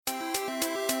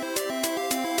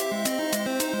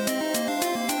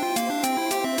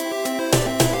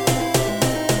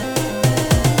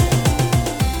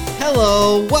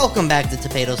So, welcome back to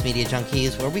Tapedos Media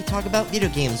Junkies, where we talk about video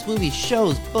games, movies,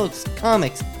 shows, books,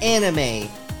 comics, anime,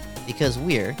 because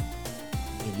we're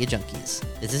media junkies.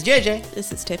 This is JJ.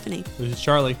 This is Tiffany. This is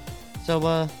Charlie. So,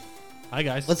 Hi,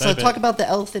 guys. let's talk about the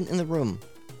elephant in the room.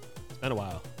 It's been a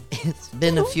while. It's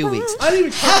been a few weeks. I didn't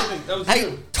even touch anything. That was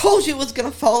I told you it was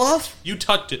gonna fall off. You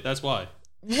touched it. That's why.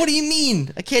 What do you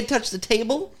mean? I can't touch the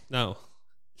table? No.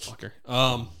 Fucker.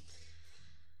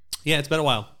 Yeah, it's been a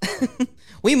while.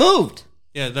 We moved.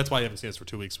 Yeah, that's why you haven't seen us for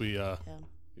 2 weeks. We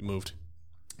moved.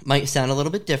 Might sound a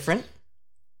little bit different.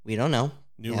 We don't know.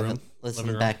 New We room. haven't listened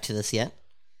Living room. back to this yet.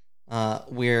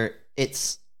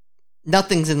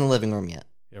 Nothing's in the living room yet.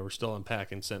 Yeah, we're still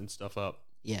unpacking, setting stuff up.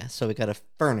 Yeah, so we gotta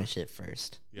furnish it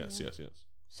first. Yes.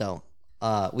 So,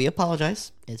 we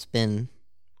apologize. It's been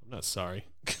I'm not sorry.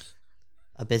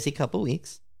 a busy couple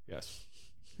weeks, Yes.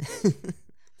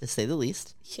 to say the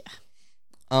least. Yeah.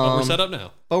 But we're set up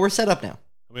now. But we're set up now.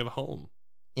 We have a home.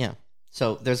 Yeah.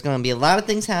 So there's gonna be a lot of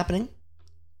things happening.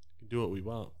 We can do what we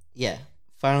want. Yeah.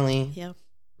 Finally, Yeah.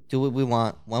 do what we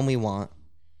want, when we want,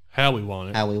 How we want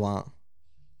it. how we want.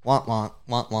 Want.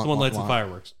 Someone lights some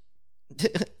fireworks.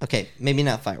 Okay, maybe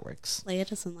not fireworks. Leia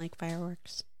doesn't like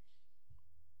fireworks.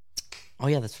 Oh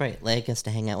yeah, that's right. Leia gets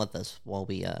to hang out with us while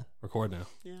we Record now.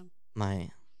 Yeah. my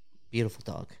beautiful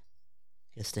dog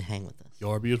gets to hang with us.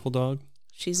 Your beautiful dog?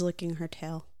 She's licking her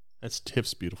tail. That's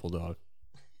Tiff's beautiful dog.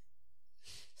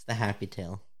 It's the happy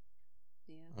tail,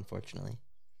 Yeah. unfortunately.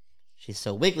 She's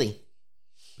so wiggly.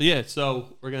 But yeah,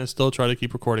 so we're going to still try to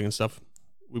keep recording and stuff.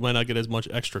 We might not get as much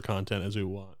extra content as we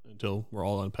want until we're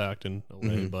all unpacked and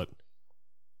away, Mhm. but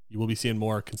you will be seeing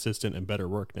more consistent and better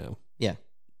work now. Yeah.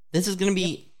 This is gonna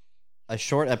be a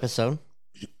short episode.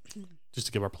 Just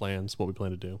to give our plans, what we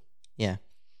plan to do. Yeah.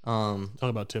 Talk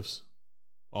about Tiff's,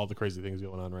 all the crazy things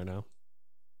going on right now.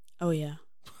 Oh, yeah.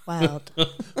 Wild.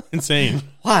 Insane.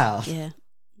 Wow. Yeah.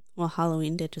 Well,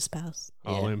 Halloween did just pass.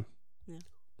 Yeah. Halloween. Yeah.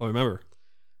 Well, remember,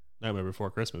 Nightmare Before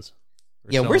Christmas.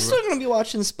 We're still gonna be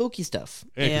watching spooky stuff. Yeah,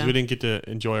 because Yeah. we didn't get to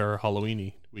enjoy our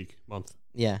Halloweeny month.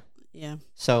 Yeah. Yeah.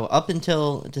 So up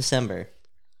until December,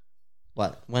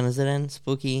 when does it end?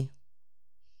 Spooky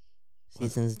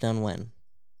season's done when?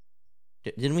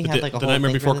 Didn't we have like a the whole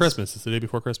Nightmare thing Before for this? Christmas. It's the day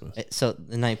before Christmas. So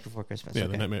the night before Christmas. Yeah,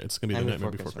 okay. the nightmare. It's gonna be the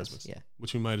Nightmare Before Christmas. Yeah.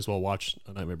 Which we might as well watch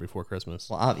a Nightmare Before Christmas.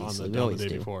 Well, obviously, we on always the day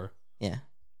do. before, Yeah.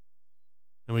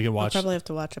 and we can We'll watch. probably have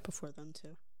to watch it before then,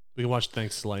 too. We can watch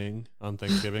Thanksgiving on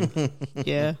Thanksgiving.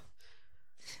 Yeah.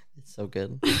 It's so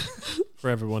good. For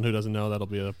everyone who doesn't know, that'll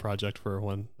be a project for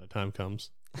when the time comes.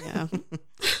 Yeah. God,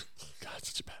 it's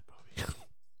such a bad movie.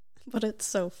 But it's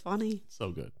so funny.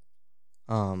 So good.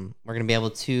 We're gonna be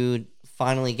able to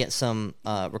finally get some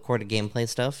recorded gameplay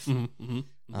stuff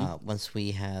once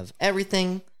we have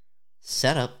everything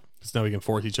set up. Because now we can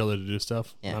force each other to do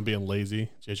stuff. Yeah. I'm being lazy.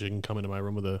 JJ can come into my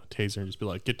room with a taser and just be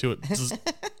like, "Get to it."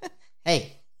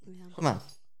 Hey, Yeah. come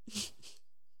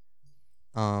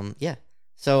on. Yeah.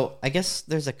 So I guess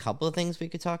there's a couple of things we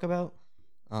could talk about.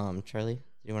 Charlie, do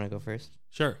you want to go first?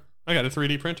 Sure. I got a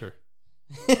 3D printer.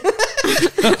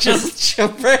 Just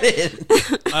jump right in.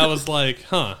 I was like,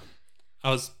 I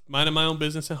was minding my own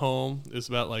business at home. It was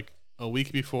about like a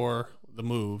week before the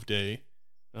move day.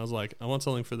 And I was like, I want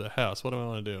something for the house. What do I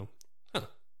want to do?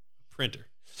 Printer.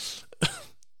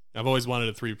 I've always wanted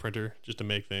a 3D printer just to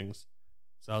make things.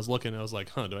 So I was looking, I was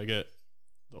like, do I get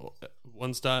the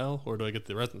one style or do I get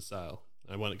the resin style?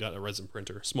 I went and got a resin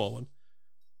printer, small one.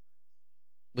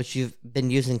 Which you've been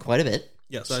using quite a bit,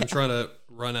 Yeah, so I'm trying to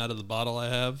run out of the bottle I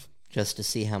have. just to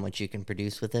see how much you can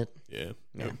produce with it. Yeah.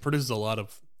 Yeah. It produces a lot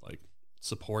of like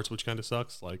supports, which kind of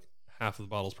sucks. Like half of the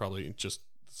bottle's probably just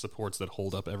supports that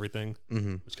hold up everything,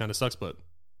 which kind of sucks, but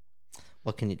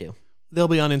What can you do? they'll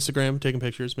be on Instagram taking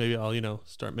pictures. Maybe I'll,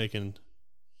 start making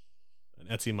an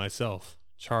Etsy myself.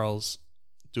 Charles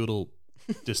Doodle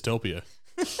Dystopia.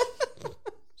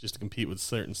 Just to compete with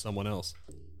someone else.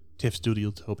 Tiff's Doodle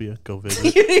Utopia. Go You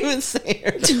visit. didn't even say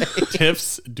her name.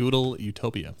 Tiff's Doodle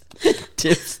Utopia.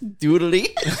 Tips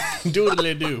doodly.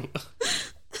 Doodly doo.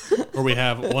 Where we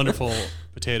have wonderful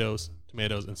potatoes,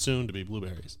 tomatoes, and soon to be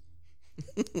blueberries.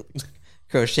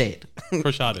 Crocheted.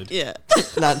 Crocheted. Yeah.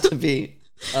 Not to be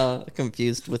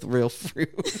confused with real fruit.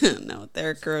 No,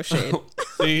 they're crocheted.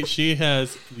 See, she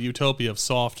has the utopia of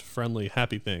soft, friendly,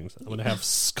 happy things. I'm going to have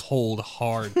cold,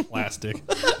 hard plastic.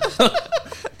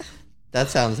 That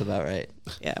sounds about right.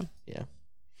 Yeah. Yeah.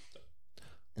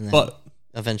 And then But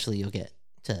eventually you'll get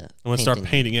to I'm going to start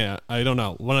painting. Yeah, I don't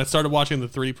know. When I started watching the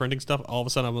 3D printing stuff, all of a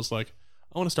sudden I was like,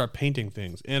 I want to start painting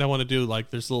things. And I want to do, like,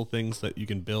 there's little things that you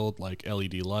can build, like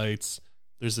LED lights.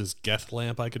 There's this Geth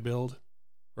lamp I could build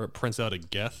where it prints out a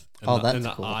Geth. And Oh, the, that's and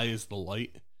the cool. eye is the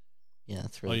light. Yeah,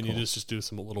 that's All really you cool. need is just do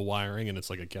some little wiring, and it's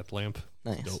like a get lamp.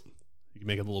 Nice. Dope. You can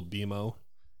make a little BMO.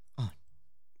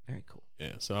 Very cool.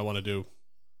 Yeah, so I want to do.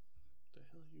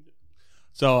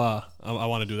 So I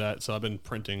want to do that. So I've been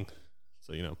printing.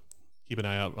 So keep an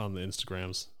eye out on the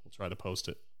Instagrams. We'll try to post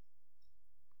it.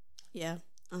 Yeah.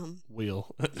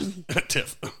 Wheel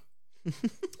Tiff.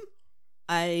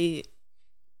 I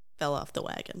fell off the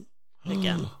wagon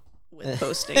again with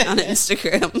posting on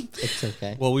Instagram. It's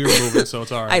okay. Well, we were moving, so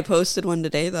it's all right. I posted one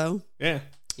today, though. Yeah,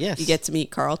 Yes. You get to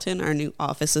meet Carlton, our new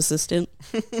office assistant.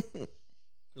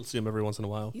 you'll see him every once in a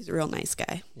while. He's a real nice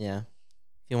guy. Yeah. If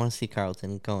you want to see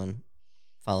Carlton, go and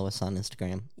follow us on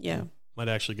Instagram. Yeah. Might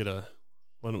actually get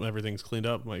when everything's cleaned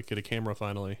up. Might get a camera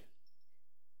finally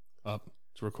up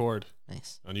to record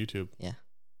Nice. on YouTube.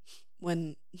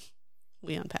 When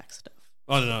we unpack stuff.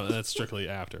 Oh no, that's strictly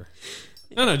after.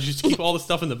 No, just keep all the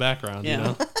stuff in the background.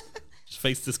 Yeah. Just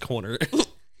face this corner.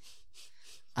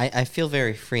 I feel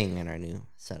very freeing in our new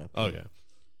setup. Oh yeah.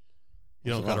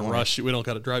 You don't There's a got to lot more. rush. We don't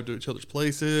got to drive to each other's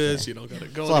places. Yeah. You don't got to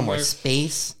go There's a lot more anywhere.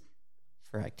 space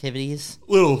for activities.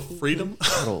 Little freedom.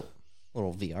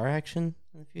 little VR action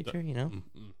in the future, you know?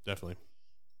 Definitely.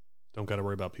 Don't got to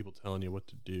worry about people telling you what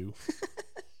to do.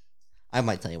 I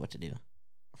might tell you what to do.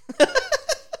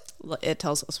 It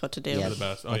tells us what to do Yeah. The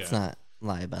best. Oh Let's yeah. not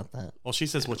lie about that. Well, she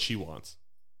says what she wants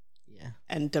Yeah.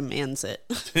 and demands it.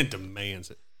 and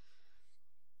demands it.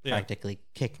 Yeah. Practically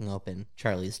kicking open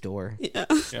Charlie's door. Yeah.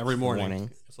 Every morning. Morning.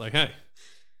 It's like, hey,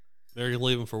 they're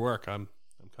leaving for work. I'm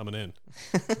coming in.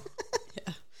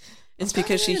 It's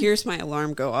because she hears my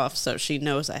alarm go off, so she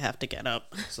knows I have to get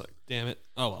up. It's like, damn it.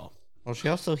 Oh well. Well, she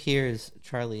also hears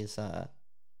Charlie's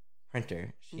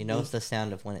printer. She knows the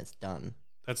sound of when it's done.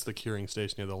 That's the curing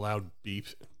station. You have the loud beep.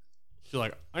 She's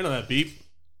like, I know that beep.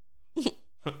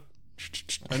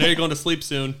 I know you're going to sleep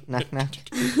soon. Knock, knock.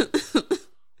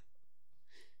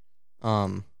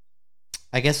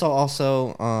 I guess I'll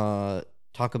also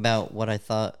talk about what I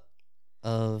thought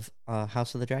of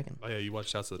House of the Dragon. Oh yeah, you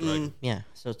watched House of the Dragon. Yeah,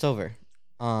 so it's over.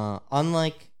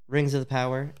 Unlike Rings of the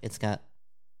Power, it's got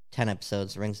 10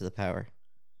 episodes. Rings of the Power,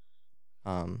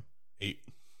 8.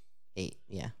 8.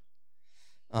 Yeah.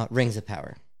 Rings of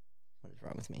Power. What is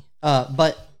wrong with me?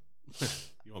 But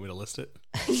You want me to list it?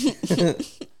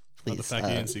 please The fact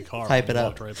you didn't see Carl. type it you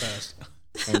up. walked right past.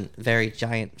 in very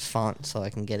giant font so I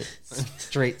can get it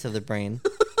straight to the brain.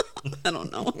 I don't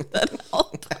know if that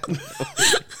helped.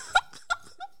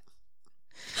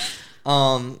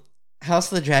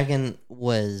 House of the Dragon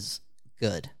was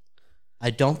good. I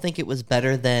don't think it was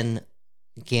better than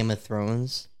Game of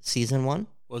Thrones season 1.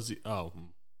 Was he? Oh,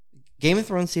 Game of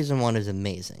Thrones season 1 is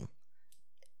amazing.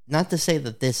 Not to say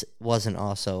that this wasn't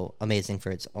also amazing for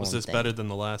its own was this thing. better than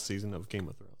the last season of Game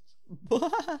of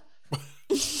Thrones?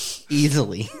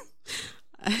 Easily.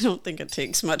 I don't think it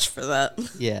takes much for that.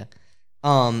 Yeah.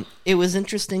 It was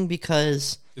interesting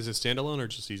because Is it standalone or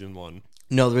just season 1?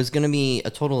 no, there's going to be a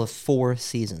total of 4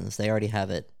 seasons. They already have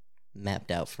it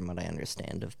mapped out from what I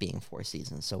understand of being 4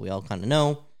 seasons. So we all kind of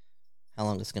know how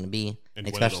long it's going to be, And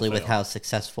when especially it'll with fail. how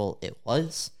successful it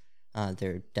was.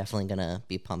 They're definitely going to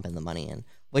be pumping the money in,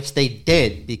 which they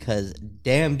did because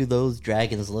damn do those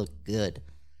dragons look good.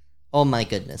 Oh my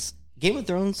goodness. Game of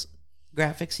Thrones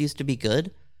graphics used to be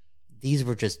good. These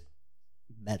were just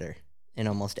better in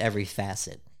almost every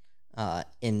facet.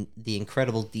 In the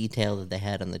incredible detail that they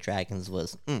had on the dragons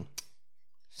was so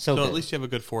So good. at least you have a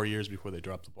good 4 years before they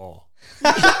drop the ball.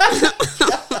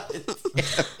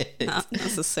 Not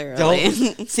necessarily.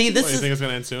 Don't see What, this you is think it's going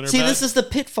to end sooner? see Pat? this is the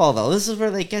pitfall though. This is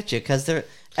where they get you because they're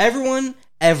everyone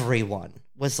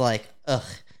was like, ugh,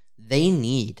 they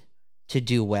need to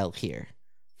do well here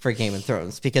for Game of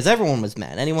Thrones because everyone was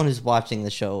mad. Anyone who's watching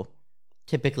the show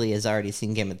typically has already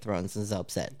seen Game of Thrones and is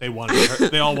upset. They want to be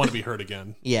hurt. They all want to be hurt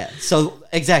again. Yeah, so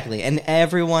exactly, and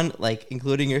everyone, like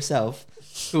including yourself,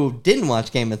 who didn't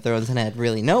watch Game of Thrones and had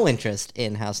really no interest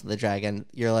in House of the Dragon,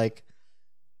 you're like,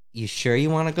 you sure you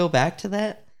want to go back to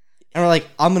that? And we're like,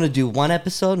 I'm gonna do one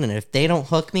episode, and if they don't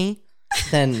hook me,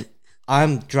 then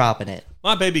I'm dropping it.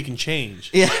 My baby can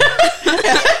change. Yeah.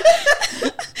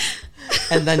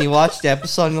 And then you watch the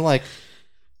episode, and you're like,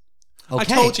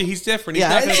 okay. I told you he's different. He's Yeah,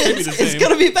 not going to treat me the it's same.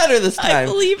 gonna be better this I time.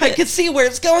 believe I it. can see where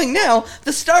it's going now.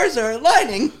 The stars are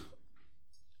aligning.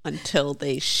 Until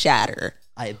they shatter.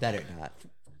 I better not.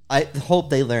 I hope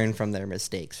they learn from their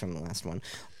mistakes from the last one.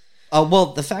 Well,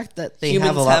 the fact that they Humans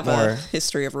have a lot have more. a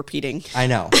history of repeating. I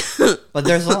know. But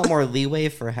there's a lot more leeway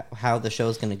for how the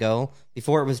show's going to go.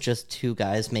 Before it was just 2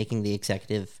 guys making the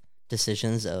executive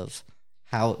decisions of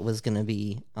how it was going to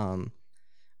be.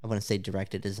 I wouldn't say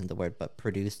directed isn't the word, but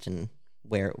produced and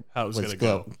where it How it was was gonna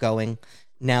go. going.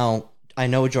 Now I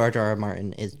know George R. R.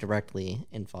 Martin is directly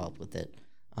involved with it,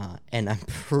 and I'm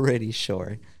pretty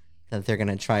sure that they're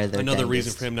gonna try their Another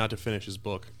reason dangest. for him not to finish his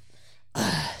book.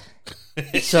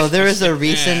 So there's a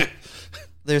recent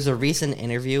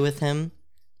interview with him,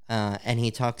 and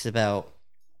he talks about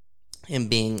him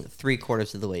being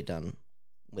 3/4 of the way done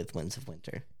with Winds of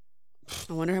Winter.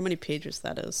 I wonder how many pages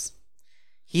that is.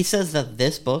 He says that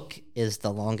this book is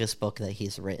the longest book that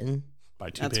he's written,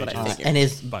 By two That's what I pages. figured. and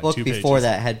his By book 2 before pages.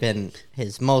 that had been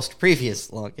his most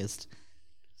previous longest.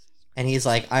 And he's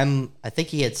like, I think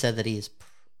he had said that he's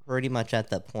pretty much at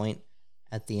that point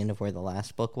at the end of where the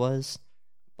last book was,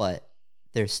 but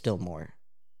there's still more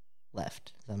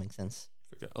left. Does that make sense?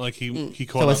 Like he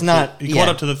caught So up it's not- to, he caught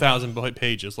yeah. up to the 1,000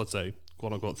 pages, let's say,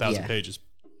 quote unquote 1,000 Yeah. pages.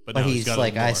 But But now he's got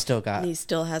like, more. I still got, And he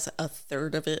still has a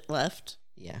third of it left,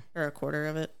 yeah, or a quarter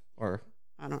of it. or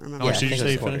I don't remember. How much Yeah, did I you think it say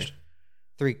was you a quarter. finished?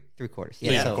 3/4.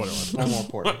 Yeah, Yeah, so quarter left. one more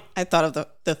quarter. I thought of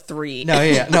the three. No,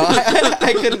 yeah, no,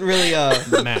 I couldn't really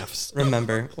Maths.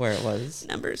 remember where it was.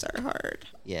 Numbers are hard.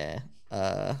 Yeah.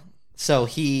 So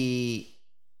he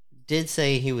did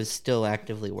say he was still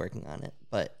actively working on it,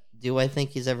 but do I think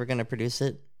he's ever going to produce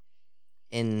it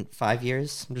in 5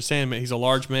 years? I'm just saying, man, he's a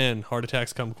large man. Heart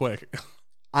attacks come quick.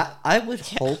 I would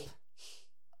hope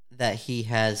that he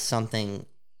has something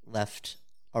left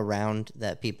around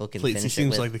that people can Please, he finish it seems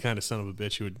with. like the kind of son of a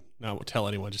bitch who would not tell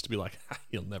anyone just to be like,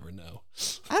 he'll never know.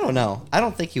 I don't know. I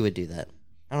don't think he would do that.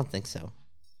 I don't think so.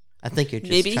 I think you're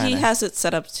just Maybe trying he to... has it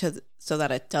set up so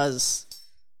that it does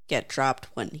get dropped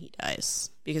when he dies,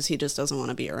 because he just doesn't want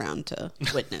to be around to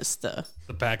witness the.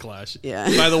 The backlash. Yeah.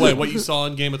 By the way, what you saw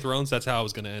in Game of Thrones, that's how I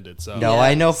was going to end it. So No, Yeah.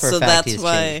 I know for a So fact that's he's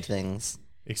why- changed things.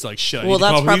 it's like, shit. I Well, need to come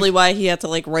that's up with probably these- why he had to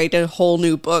like write a whole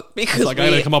new book, because Like, I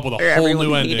had to come up with a or whole everyone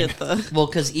new ending. hated the- Well,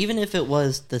 because even if it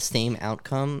was the same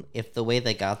outcome, if the way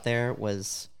they got there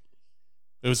was...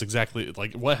 It was exactly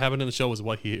like what happened in the show was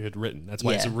what he had written. That's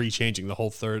why Yeah. it's rechanging the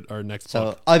whole third or next So,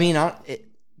 book. I mean, it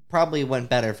probably went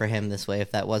better for him this way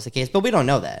if that was the case, but we don't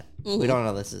know that. We don't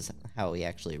know this is how he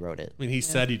actually wrote it. I mean, he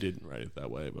said he didn't write it that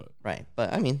way, but Right.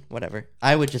 But, I mean, whatever.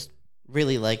 I would just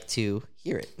really like to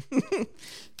hear it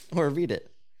or read it.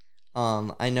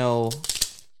 I know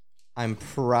I'm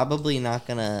probably not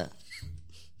going to...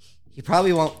 He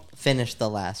probably won't finish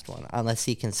the last one unless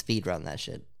he can speedrun that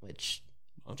shit, which,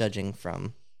 judging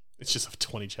from... it's just a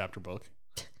 20 chapter book.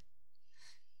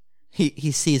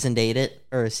 He season 8 it,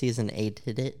 or season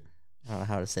 8'd it. I don't know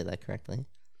how to say that correctly.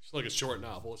 It's like a short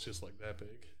novel. It's just like that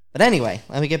big. But anyway,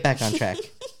 let me get back on track.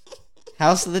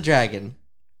 House of the Dragon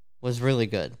was really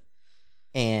good.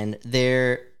 And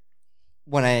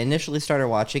when I initially started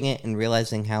watching it and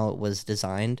realizing how it was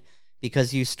designed,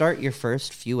 because you start your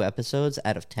first few episodes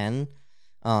out of 10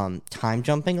 time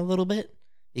jumping a little bit,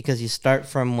 because you start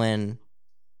from when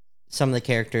some of the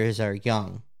characters are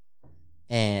young,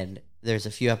 and there's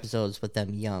a few episodes with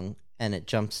them young, and it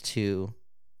jumps to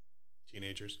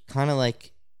Teenagers. kind of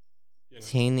like You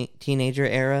know. teenager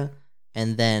era,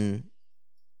 and then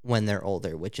when they're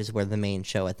older, which is where the main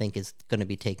show I think is going to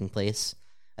be taking place.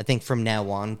 I think from now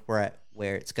on we're at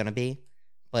where it's going to be,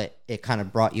 but it kind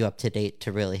of brought you up to date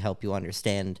to really help you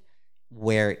understand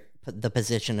where the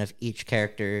position of each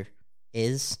character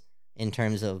is in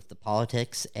terms of the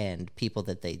politics and people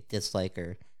that they dislike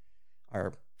or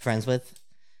are friends with.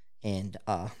 And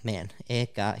man,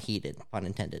 it got heated, pun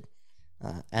intended,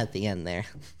 at the end there.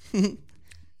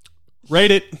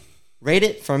 Rate it. Rate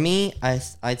it for me.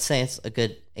 I'd say it's a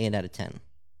good 8 out of 10.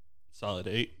 Solid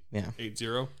 8. Yeah.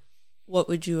 8-0. What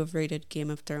would you have rated Game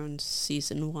of Thrones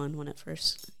season 1 when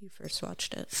you first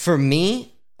watched it? For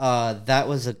me, that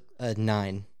was a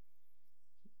 9.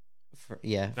 For,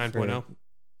 yeah. 9.0. for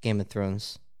Game of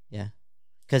Thrones. Yeah.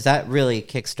 Because that really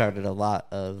kickstarted a lot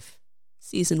of,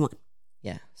 Season 1.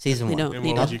 yeah, season We 1. don't And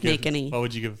need what would to you give? make any. What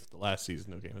would you give the last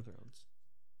season of Game of Thrones?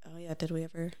 Oh yeah, did we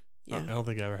ever? Yeah. I don't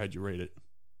think I ever had you rate it.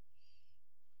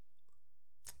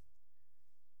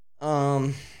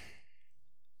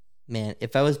 Man,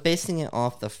 if I was basing it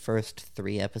off the first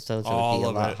 3 episodes, it would All be a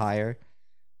of lot it. higher.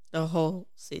 The whole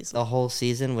season. The whole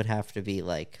season would have to be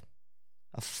like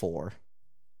a 4.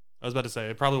 I was about to say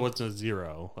it probably wasn't a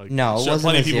 0. Like No, it sure, wasn't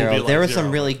plenty a of people would 0. be like There were 0,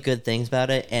 some really but good things about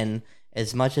it, and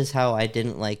as much as how I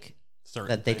didn't like certain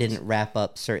that they things. didn't wrap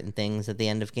up certain things at the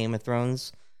end of Game of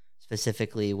Thrones,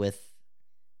 specifically with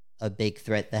a big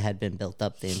threat that had been built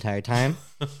up the entire time.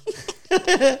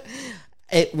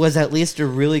 It was at least a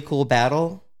really cool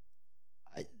battle.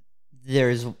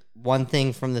 There's one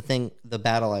thing from the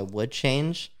battle I would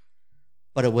change,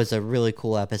 but it was a really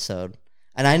cool episode.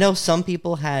 And I know some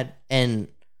people had, and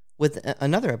with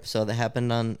another episode that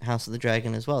happened on House of the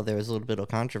Dragon as well, there was a little bit of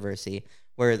controversy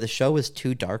where the show was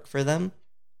too dark for them.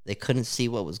 they couldn't see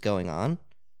what was going on.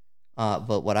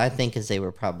 But what I think is they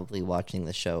were probably watching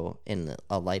the show in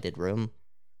a lighted room,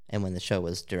 and when the show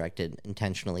was directed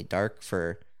intentionally dark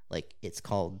for, like, it's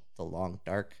called The Long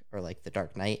Dark, or like The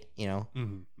Dark Knight, you know?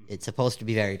 Mm-hmm. It's supposed to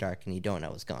be very dark and you don't know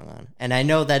what's going on. And I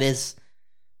know that is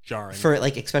Jarring. for,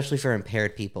 like, especially for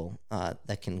impaired people,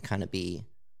 that can kind of be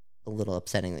a little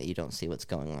upsetting that you don't see what's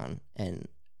going on. And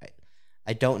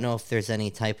I don't know if there's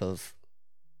any type of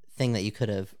thing that you could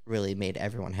have really made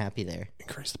everyone happy there.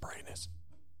 Increase the brightness.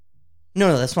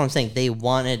 No, that's what I'm saying. They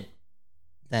wanted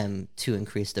them to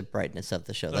increase the brightness of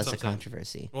the show. That's That's a what I'm saying.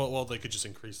 controversy. Well, they could just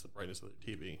increase the brightness of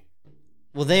the TV.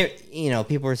 Well,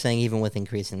 people were saying even with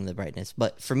increasing the brightness.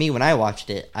 But for me, when I watched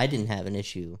it, I didn't have an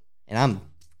issue. And I'm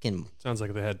fucking... Sounds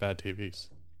like they had bad TVs.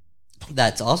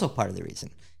 That's also part of the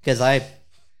reason. Because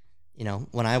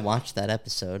when I watched that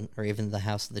episode, or even the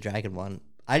House of the Dragon one,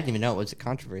 I didn't even know it was a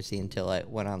controversy until I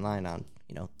went online on,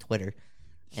 Twitter.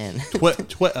 And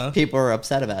Twitter. people were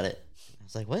upset about it. I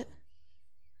was like, what?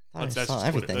 I That's saw just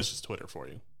everything. Twitter. That's just Twitter for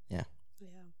you. Yeah.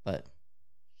 But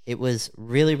it was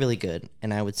really, really good.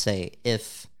 And I would say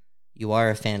if you are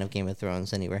a fan of Game of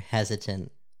Thrones and you were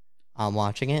hesitant on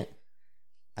watching it,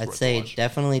 I'd worth say watching.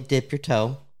 definitely dip your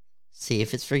toe, see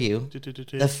if it's for you. The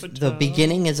The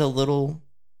beginning is a little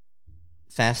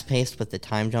fast-paced with the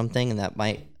time jump thing, and that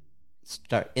might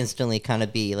start instantly kind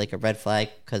of be like a red flag,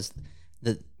 because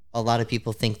a lot of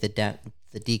people think the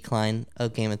decline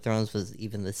of Game of Thrones was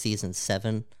even the season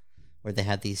 7, where they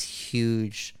had these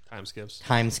huge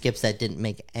time skips that didn't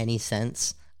make any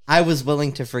sense. I was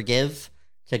willing to forgive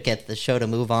to get the show to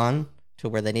move on to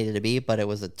where they needed to be, but it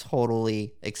was a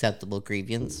totally acceptable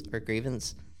grievance.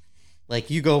 Like,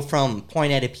 you go from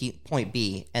point A to point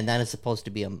B, and that is supposed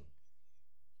to be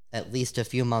at least a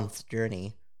few months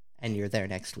journey, and you're there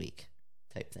next week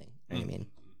type thing. You know what I mean?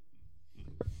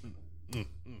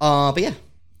 But yeah,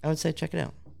 I would say check it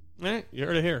out. All right, you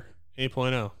heard it here.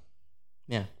 8.0.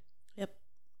 Yeah. Yep.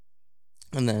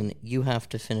 And then you have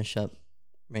to finish up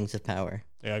Rings of Power.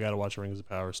 Yeah, I got to watch Rings of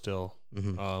Power still.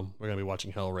 Mm-hmm. We're going to be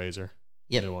watching Hellraiser.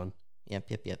 Yep. New one. Yep.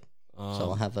 So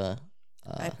I'll have a...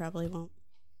 I probably won't.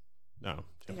 No.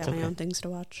 I got my own things to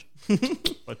watch.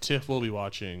 But Tiff will be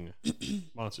watching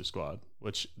Monster Squad,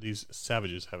 which these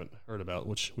savages haven't heard about,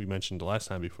 which we mentioned the last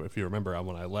time before, if you remember,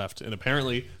 when I left. And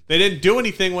apparently, they didn't do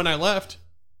anything when I left.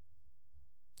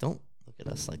 Don't look at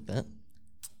us like that.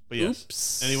 But yes,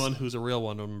 Oops. anyone who's a real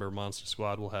one member Monster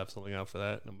Squad will have something out for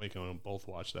that. And I'm making them both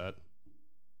watch that.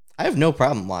 I have no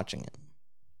problem watching it.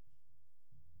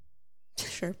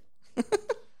 Sure.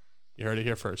 You heard it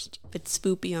here first. If it's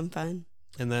spoopy, I'm fine.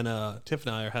 And then Tiff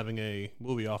and I are having a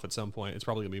movie off at some point. It's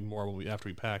probably going to be more after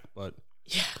we pack, but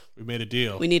Yeah. we made a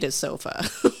deal. We need a sofa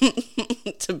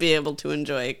to be able to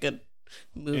enjoy a good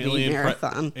movie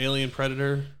marathon. Alien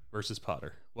Predator versus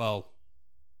Potter. Well,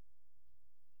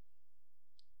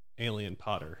 Alien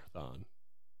Potter-thon.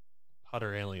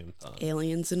 Potter Alien-thon.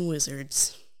 Aliens and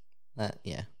wizards.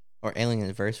 Yeah. Or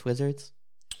Aliens vs. Wizards?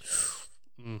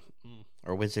 Mm.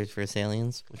 Or Wizards vs.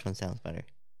 Aliens? Which one sounds better?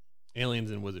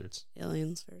 Aliens and Wizards.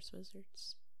 Aliens versus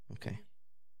wizards. Okay.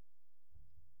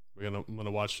 I'm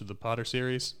gonna watch the Potter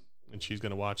series, and she's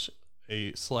gonna watch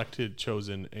a selected,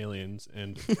 chosen Aliens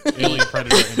and Alien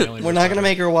Predator and Alien. We're not going to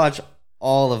make her watch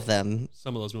all of them.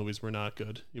 Some of those movies were not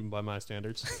good, even by my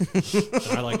standards.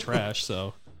 And I like trash,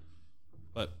 so.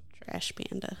 But Trash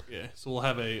panda. yeah, so we'll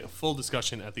have a full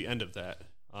discussion at the end of that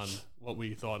on what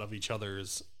we thought of each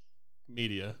other's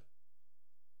media.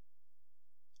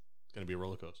 It's gonna be a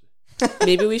roller coaster.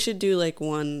 Maybe we should do like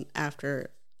one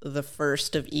after the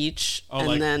first of each,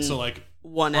 Oh, and then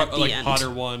one at the like end. Potter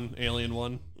 1, Alien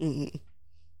 1.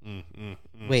 Mm-hmm.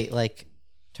 Wait, like,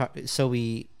 so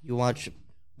you watch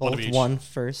One of both each. one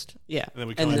first, Yeah. And then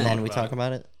we And and then- then we talk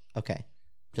about it? Okay.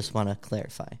 Just want to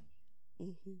clarify.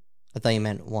 Mhm. I thought you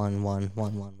meant 1, 1,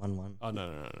 1, 1, 1, 1. Oh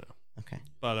no. Okay.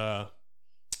 But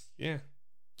yeah.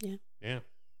 Yeah. Yeah.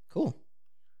 Cool.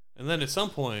 And then at some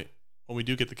point, when we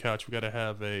do get the couch, we got to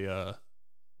have a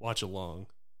watch along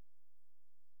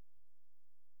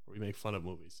where we make fun of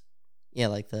movies. Yeah,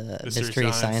 like the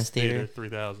Mystery Science Theater.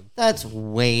 3000. That's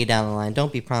way down the line.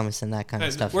 Don't be promising that kind of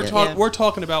Guys, stuff we're, yet. Yeah. we're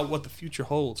talking about what the future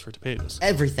holds for Tomatoes.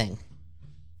 Everything.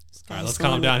 All right, let's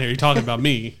calm down here. You're talking about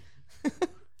me.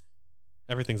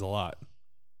 Everything's a lot.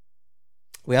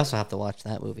 We also have to watch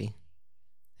that movie.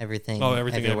 Everything.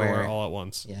 Everything everywhere all at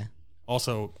once. Yeah.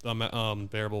 Also, the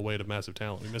Bearable Weight of Massive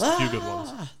Talent. We missed a few good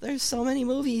ones. There's so many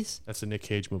movies. That's the Nick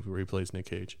Cage movie where he plays Nick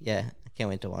Cage. Yeah, I can't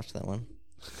wait to watch that one.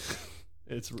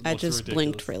 I looks just ridiculous.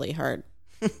 blinked really hard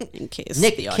in case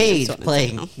Nick the audience Cage wanted to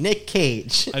playing know. Nick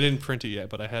Cage. I didn't print it yet,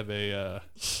 but I have a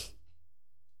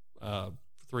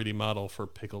 3D model for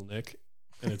Pickle Nick,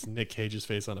 and it's Nick Cage's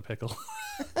face on a pickle,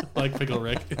 like Pickle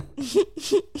Rick.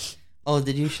 Oh,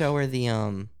 did you show her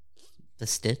the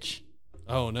Stitch?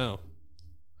 Oh no,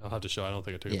 I'll have to show. I don't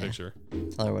think I took a picture.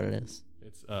 Tell her what it is.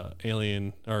 It's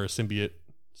alien or symbiote,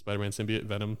 Spider-Man symbiote,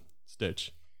 Venom,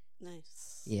 Stitch.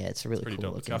 Nice. Yeah, it's really Pretty cool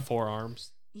dope. looking. It's got 4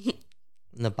 arms, And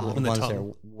the bottom and the ones tongue.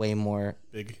 are way more.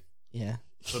 big. Yeah.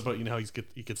 But you know how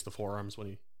he gets the 4 arms when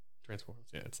he transforms.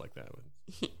 Yeah, it's like that.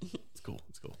 It's cool.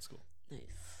 It's cool. It's cool.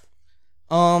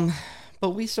 Nice.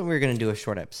 But we said we were gonna do a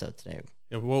short episode today.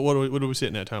 Yeah. What are we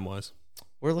sitting at time wise?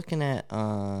 We're looking at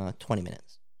 20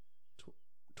 minutes.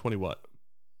 20 what?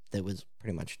 That was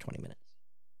pretty much 20 minutes.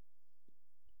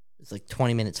 It's like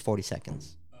 20 minutes 40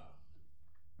 seconds.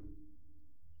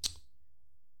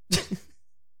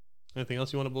 Anything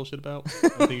else you want to bullshit about?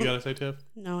 Anything you gotta say, Tiff?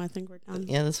 No, I think we're done.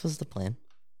 Yeah, this was the plan.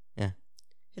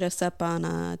 Hit us up on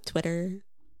Twitter,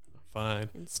 Fine.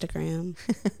 Instagram.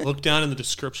 Look down in the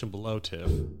description below, Tiff.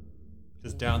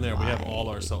 Because down there we have all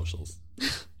our socials.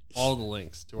 All the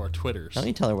links to our Twitters. Don't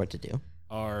you tell her what to do?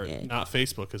 Our Yeah. not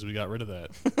Facebook because we got rid of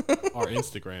that. Our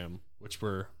Instagram, which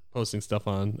we're posting stuff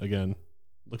on again.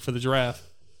 Look for the giraffe.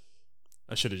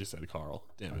 I should have just said Carl.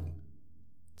 Damn it.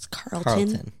 It's Carlton.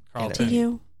 Carlton. Carlton. To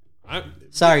you.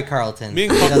 Sorry, Carlton. Me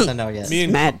and he Carl- doesn't know yet. Me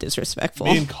and Mad disrespectful.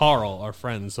 Me and Carl are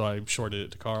friends, so I shorted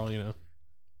it to Carl. You know,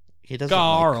 He doesn't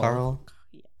Carl. like Carl.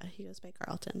 Yeah, he goes by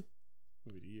Carlton.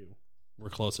 maybe to you. We're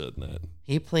closer than that.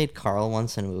 He played Carl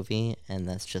once in a movie, and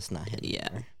that's just not him. Yeah.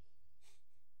 anymore.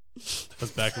 That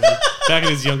was back in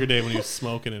his younger day when he was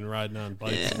smoking and riding on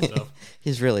bikes and stuff.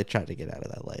 He's really trying to get out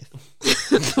of that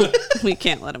life. We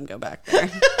can't let him go back there.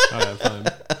 All right, fine.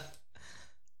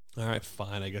 All right,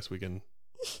 fine. I guess we can.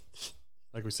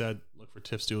 Like we said, look for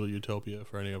Tiff's Doodle Utopia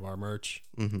for any of our merch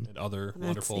Hmm. and other On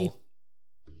wonderful. Etsy.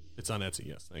 It's on Etsy.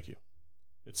 Yes, thank you.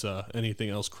 It's anything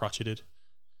else crotcheted.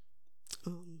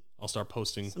 I'll start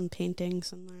posting. Some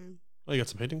paintings in there. Oh, you got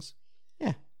some paintings?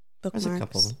 Yeah, there's Bookmarks. a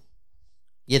couple of them.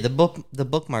 Yeah, the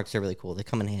bookmarks are really cool. They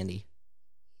come in handy.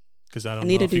 Because I I don't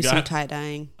need know to if you do some got. tie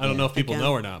dyeing. I don't know if people again.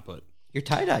 know or not, but Your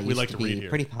tie-dye We used like to to read be here.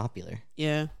 pretty popular.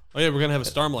 Yeah. oh yeah, we're gonna have a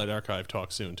Starlight Archive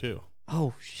talk soon too.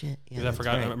 Oh, shit. Yeah, 'Cause I that's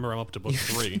forgot. right. I remember I'm up to book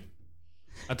 3.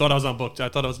 I thought I was on book. I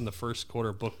thought I was in the first quarter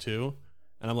of book 2,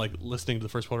 and I'm like listening to the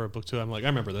first quarter of book 2. I'm like, I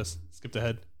remember this. Skipped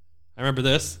ahead. I remember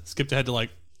this. Skipped ahead to like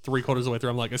 3/4 of the way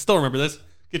through. I'm like, I still remember this.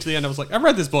 Get to the end. I was like, I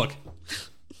read this book.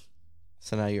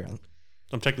 So now you're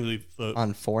I'm technically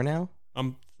on 4 now?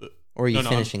 I'm Or are you no,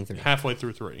 finishing I'm 3? halfway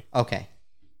through 3. Okay.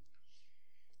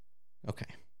 Okay,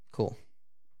 cool.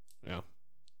 Yeah,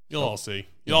 you'll all see.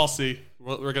 You'll all see.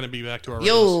 We're gonna be back to our.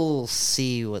 Regular, You'll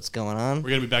see what's going on. we're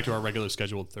gonna be back to our regular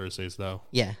scheduled Thursdays though.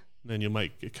 Yeah. Then you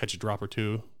might catch a drop or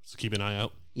two. So keep an eye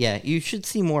out. Yeah, you should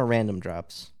see more random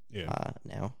drops Yeah.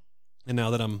 now. And now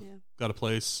that I'm Yeah. got a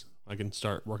place, I can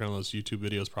start working on those YouTube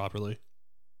videos properly.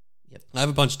 Yep. I have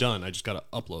a bunch done. I just got to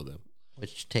upload them.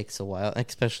 Which takes a while,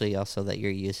 especially also that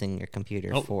you're using your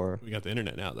computer Oh, for we got the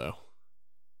internet now, though.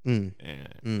 mm,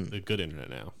 And the good internet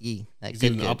now. that Because good,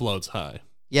 even the good. upload's high.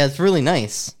 Yeah, it's really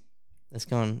nice. It's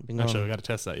been going. Actually, we got to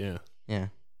test that, yeah. Yeah.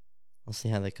 We'll see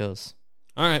how that goes.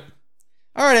 All right.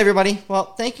 All right, everybody.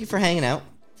 Well, thank you for hanging out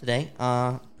today.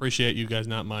 Appreciate you guys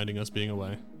not minding us being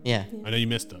away. Yeah, I know you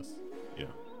missed us. Yeah.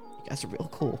 you guys are real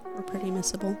cool. We're pretty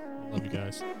missable. Love you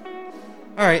guys.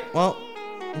 All right, well,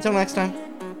 until next time.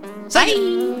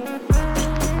 Bye.